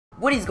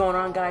What is going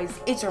on, guys?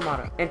 It's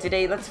Armada, and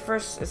today let's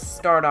first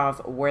start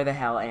off. Where the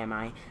hell am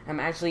I? I'm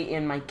actually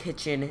in my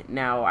kitchen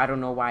now. I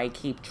don't know why I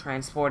keep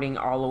transporting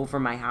all over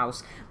my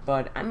house,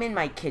 but I'm in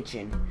my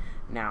kitchen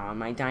now on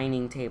my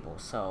dining table,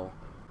 so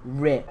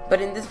RIP.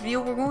 But in this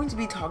video, we're going to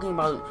be talking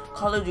about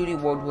Call of Duty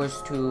World War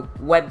II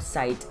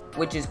website,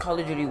 which is Call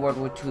of Duty World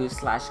War II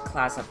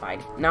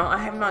 /classified. Now, I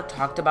have not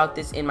talked about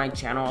this in my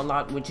channel a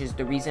lot, which is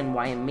the reason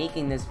why I'm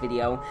making this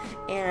video.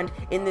 And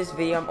in this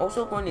video, I'm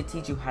also going to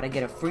teach you how to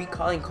get a free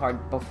calling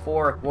card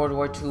before World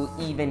War II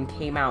even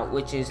came out,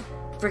 which is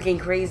freaking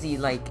crazy.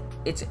 Like,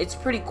 it's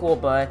pretty cool,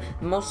 but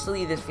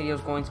mostly this video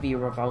is going to be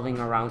revolving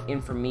around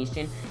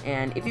information.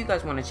 And if you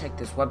guys want to check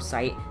this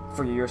website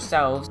for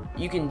yourselves,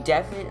 you can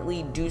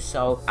definitely do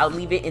so. I'll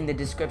leave it in the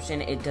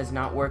description. It does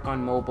not work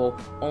on mobile,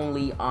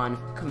 only on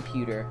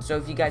computer. So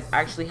if you guys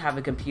actually have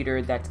a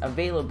computer that's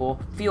available,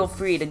 feel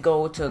free to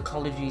go to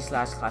Call of Duty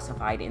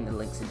 /classified in the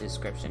links in the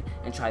description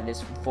and try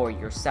this for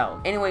yourself.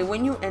 Anyway,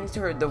 when you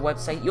enter the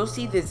website, you'll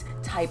see this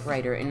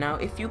typewriter, and now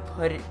if you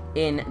put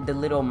in the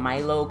little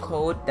Milo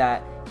code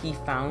that he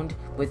found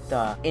with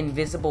the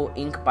invisible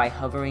ink by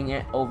hovering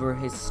it over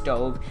his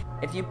stove,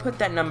 if you put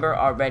that number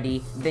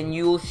already, then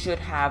you should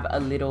have a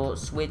little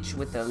switch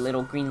with a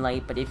little green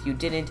light. But if you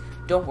didn't,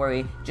 don't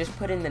worry, just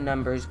put in the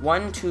numbers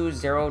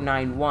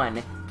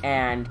 12091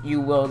 and you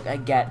will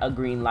get a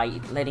green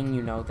light letting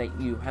you know that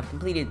you have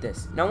completed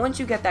this. Now, once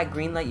you get that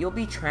green light, you'll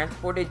be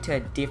transported to a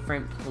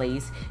different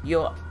place.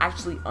 You'll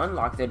actually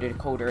unlock the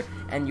decoder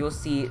and you'll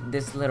see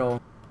this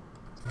little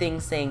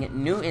thing saying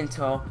new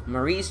intel,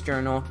 Marie's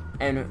journal,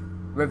 and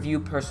review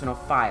personal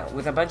file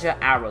with a bunch of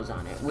arrows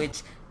on it,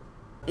 which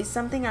is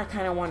something I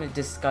kind of want to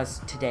discuss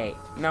today.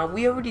 Now,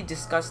 we already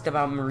discussed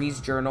about Marie's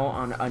journal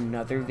on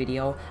another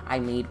video I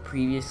made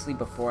previously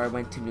before I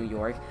went to New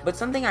York, but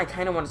something I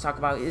kind of want to talk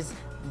about is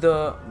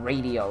the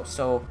radio.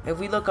 So if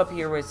we look up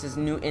here where it says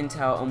new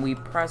intel and we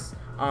press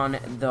on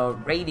the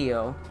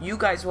radio, you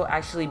guys will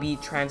actually be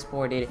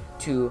transported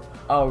to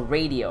a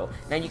radio.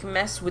 Now, you can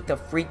mess with the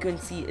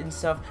frequency and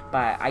stuff,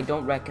 but I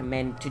don't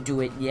recommend to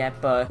do it yet.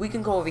 But we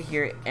can go over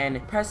here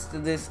and press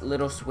this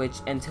little switch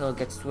until it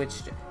gets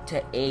switched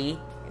to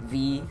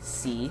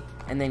AVC,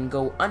 and then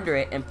go under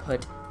it and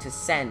put to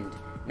send.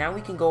 Now we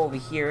can go over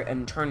here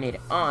and turn it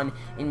on,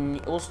 and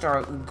it will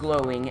start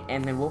glowing,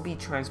 and then we'll be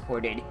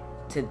transported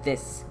to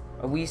this.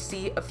 We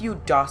see a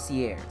few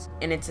dossiers,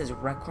 and it says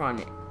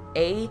Recron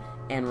A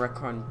and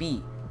Recron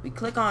B. We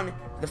click on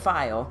the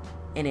file,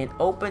 and it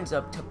opens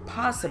up to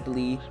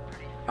possibly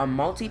a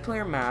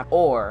multiplayer map,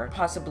 or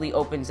possibly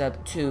opens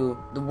up to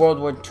the World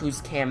War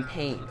II's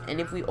campaign. And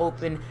if we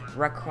open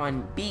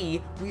Recron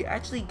B, we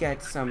actually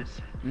get some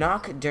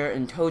Knock Der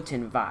and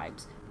Toten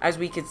vibes. As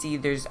we can see,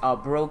 there's a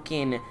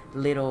broken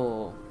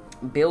little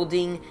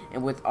building,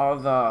 and with all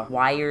the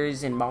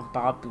wires and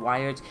bobbed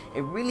wires,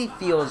 it really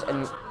feels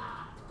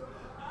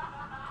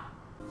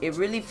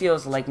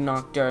like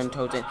Knock Der and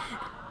Toten.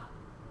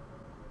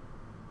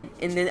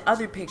 In the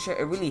other picture,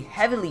 it really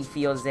heavily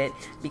feels it,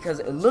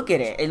 because look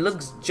at it. It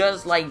looks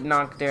just like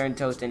Knock Der and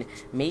Toten.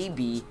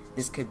 Maybe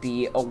this could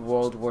be a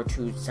World War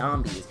II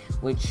zombies,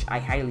 which I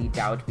highly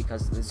doubt,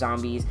 because the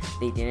zombies,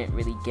 they didn't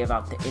really give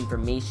out the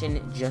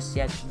information just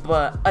yet.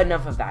 But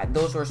enough of that.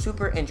 Those were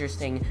super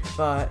interesting,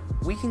 but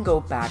we can go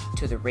back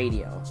to the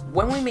radio.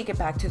 When we make it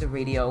back to the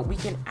radio, we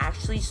can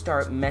actually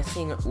start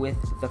messing with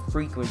the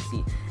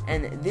frequency,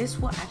 and this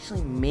will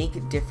actually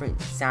make different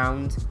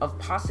sounds of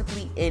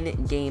possibly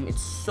in-game.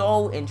 It's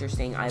so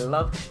interesting. I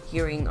love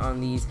hearing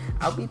on these.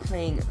 I'll be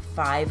playing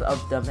 5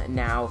 of them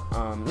now.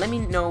 Let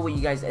me know what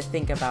you guys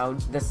think about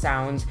the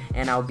sounds,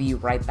 and I'll be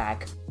right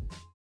back.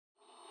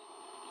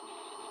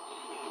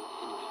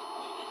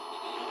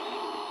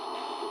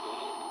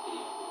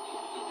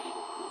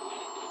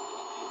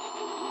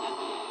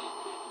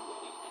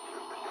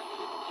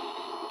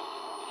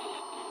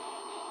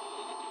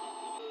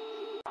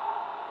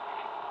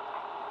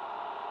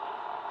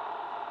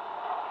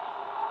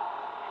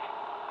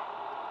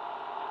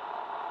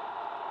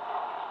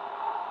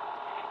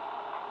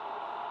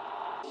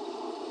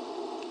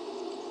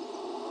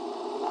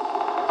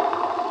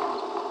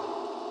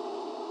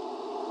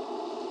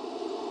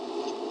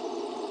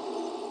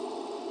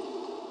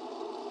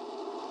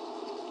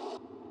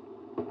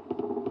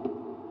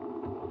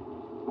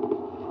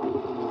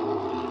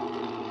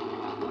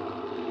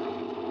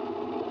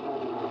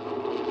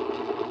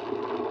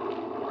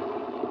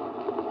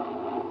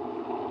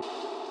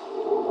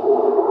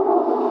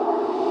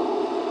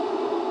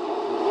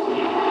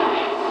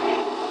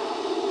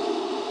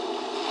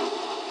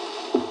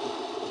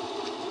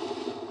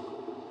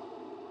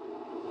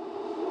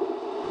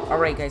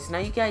 Alright guys, now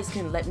you guys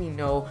can let me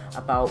know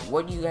about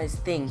what you guys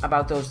think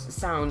about those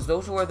sounds.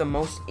 Those were the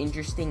most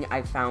interesting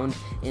I found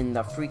in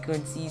the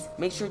frequencies.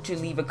 Make sure to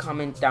leave a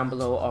comment down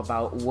below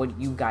about what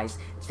you guys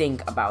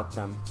think about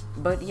them.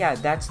 But yeah,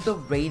 that's the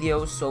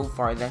radio so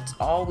far. That's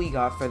all we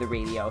got for the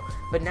radio.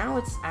 But now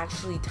it's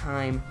actually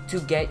time to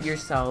get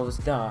yourselves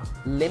the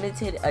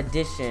limited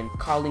edition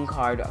calling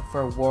card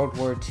for World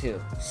War II.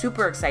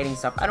 Super exciting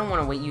stuff. I don't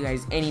want to wait you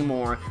guys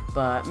anymore,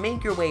 but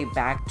make your way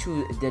back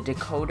to the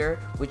decoder,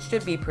 which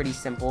should be pretty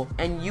simple,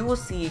 and you will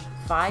see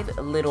 5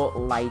 little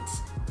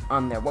lights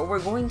on there. What we're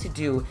going to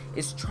do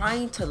is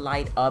trying to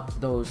light up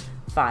those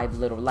 5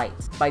 little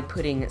lights by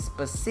putting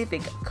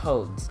specific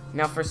codes.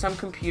 Now for some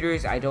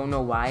computers, I don't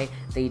know why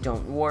they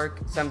don't work.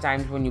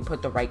 Sometimes when you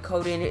put the right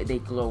code in, they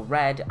glow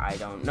red. I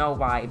don't know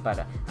why,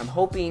 but I'm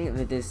hoping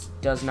that this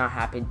does not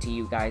happen to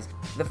you guys.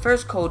 The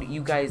first code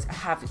you guys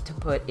have to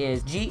put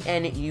is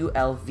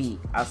GNULV.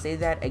 I'll say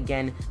that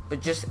again,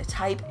 but just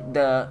type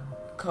the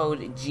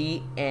code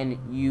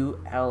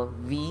GNULV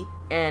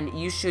and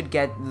you should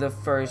get the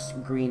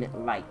first green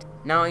light.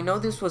 Now I know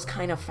this was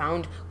kind of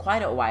found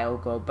quite a while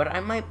ago, but I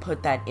might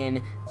put that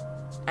in.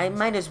 I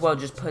might as well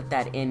just put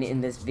that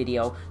in this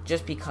video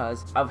just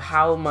because of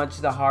how much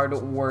the hard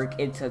work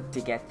it took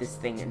to get this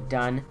thing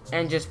done,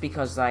 and just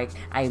because like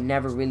I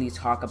never really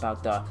talk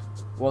about the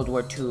World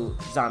War II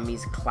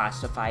zombies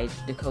classified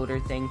decoder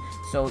thing.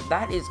 So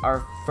that is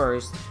our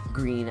first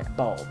green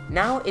bulb.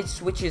 Now it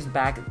switches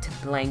back to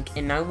blank,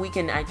 and now we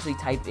can actually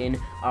type in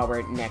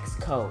our next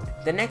code.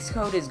 The next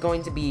code is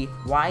going to be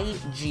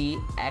YGXSH.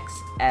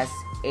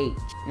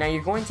 Now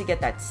you're going to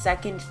get that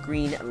second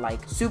green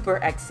light. Super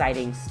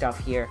exciting stuff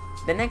here.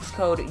 The next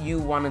code you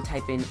want to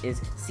type in is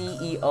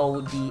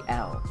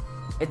CEODL.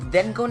 It's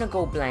then going to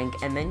go blank,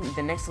 and then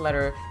the next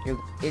letter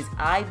is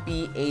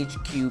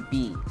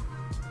IBHQB.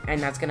 And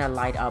that's gonna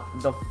light up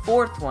the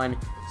fourth one.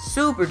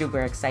 Super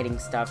duper exciting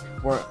stuff.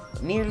 We're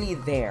nearly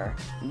there.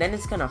 Then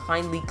it's gonna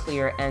finally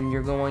clear, and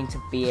you're going to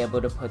be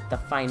able to put the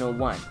final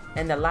one.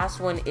 And the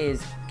last one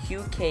is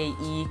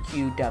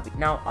QKEQW.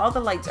 Now all the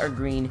lights are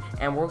green,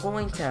 and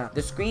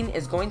the screen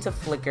is going to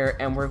flicker,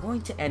 and we're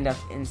going to end up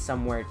in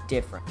somewhere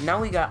different. Now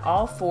we got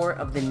all 4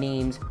 of the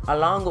names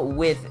along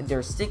with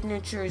their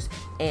signatures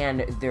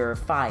and their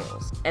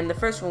files. And the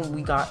first one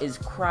we got is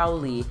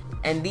Crowley,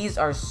 and these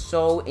are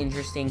so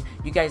interesting.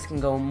 You guys can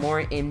go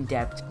more in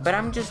depth, but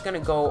I'm just gonna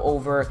go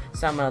over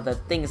some of the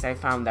things I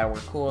found that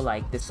were cool,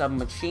 like the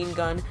submachine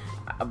gun,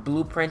 a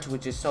blueprint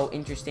which is so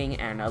interesting,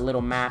 and a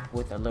little map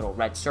with a little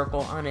red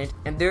circle on it.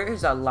 And there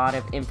is a lot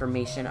of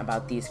information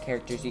about these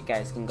characters. You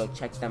guys can go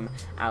check them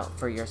out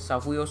for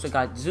yourself. We also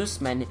got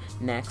Zeusman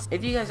next.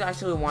 If you guys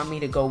actually want me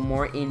to go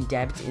more in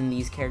depth in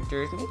these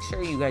characters, make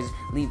sure you guys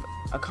leave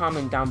a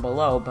comment down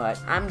below, but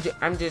I'm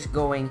just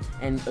going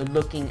and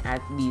looking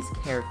at these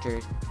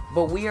characters.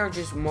 But we are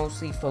just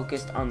mostly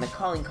focused on the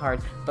calling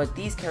card, but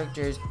these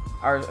characters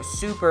are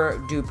super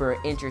duper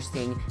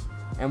interesting,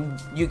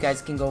 and you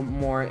guys can go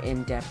more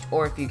in depth,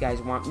 or if you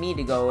guys want me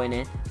to go in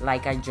it,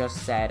 like I just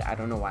said, I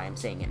don't know why I'm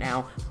saying it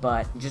now,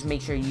 but just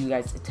make sure you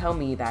guys tell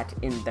me that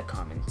in the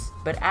comments.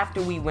 But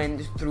after we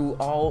went through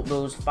all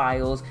those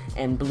files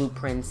and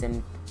blueprints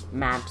and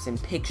maps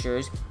and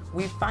pictures,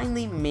 we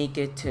finally make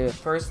it to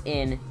first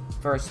in,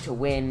 first to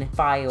win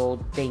file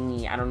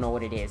thingy. I don't know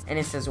what it is, and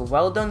it says,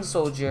 "Well done,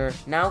 soldier,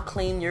 now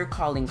claim your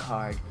calling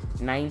card,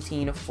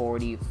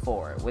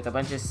 1944," with a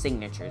bunch of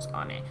signatures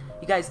on it.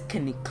 You guys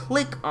can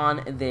click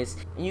on this,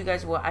 and you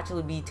guys will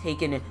actually be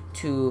taken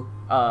to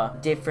a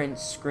different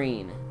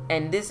screen,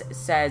 and this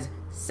says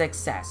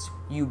success.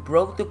 You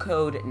broke the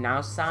code,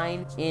 now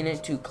sign in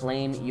to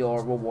claim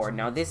your reward.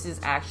 Now this is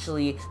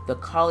actually the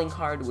calling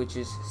card, which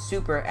is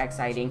super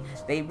exciting.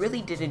 They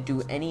really didn't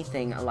do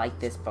anything like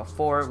this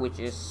before, which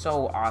is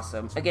so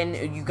awesome. Again,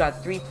 you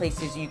got 3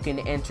 places you can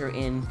enter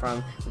in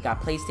from. We got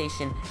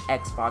PlayStation,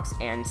 Xbox,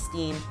 and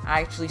Steam.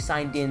 I actually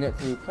signed in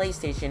through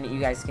PlayStation. You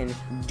guys can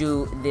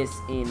do this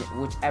in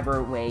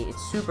whichever way.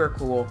 It's super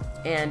cool.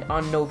 And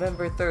on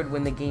November 3rd,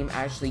 when the game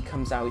actually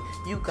comes out,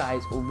 you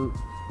guys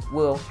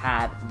will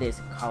have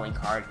this calling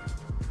card.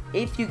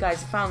 If you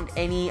guys found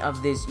any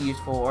of this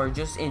useful, or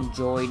just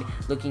enjoyed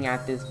looking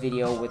at this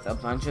video with a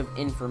bunch of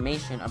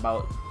information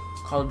about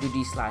Call of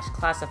Duty /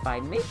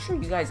 Classified, make sure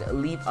you guys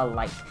leave a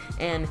like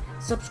and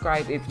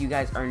subscribe if you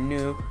guys are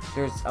new.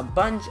 There's a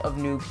bunch of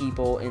new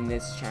people in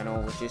this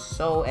channel, which is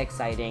so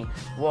exciting.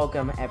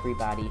 Welcome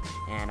everybody,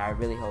 and I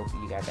really hope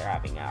you guys are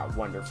having a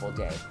wonderful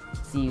day.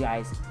 See you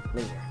guys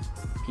later.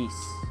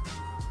 Peace.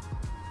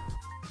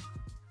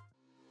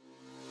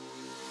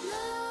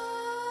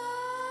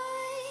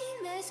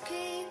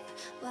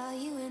 While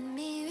you and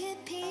me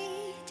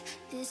repeat,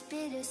 this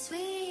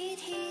bittersweet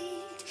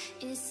heat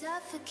is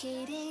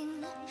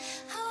suffocating.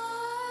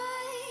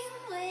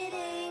 I'm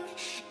waiting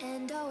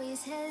and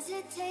always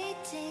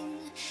hesitating.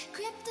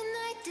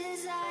 Kryptonite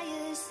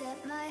desires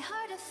set my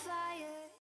heart afire.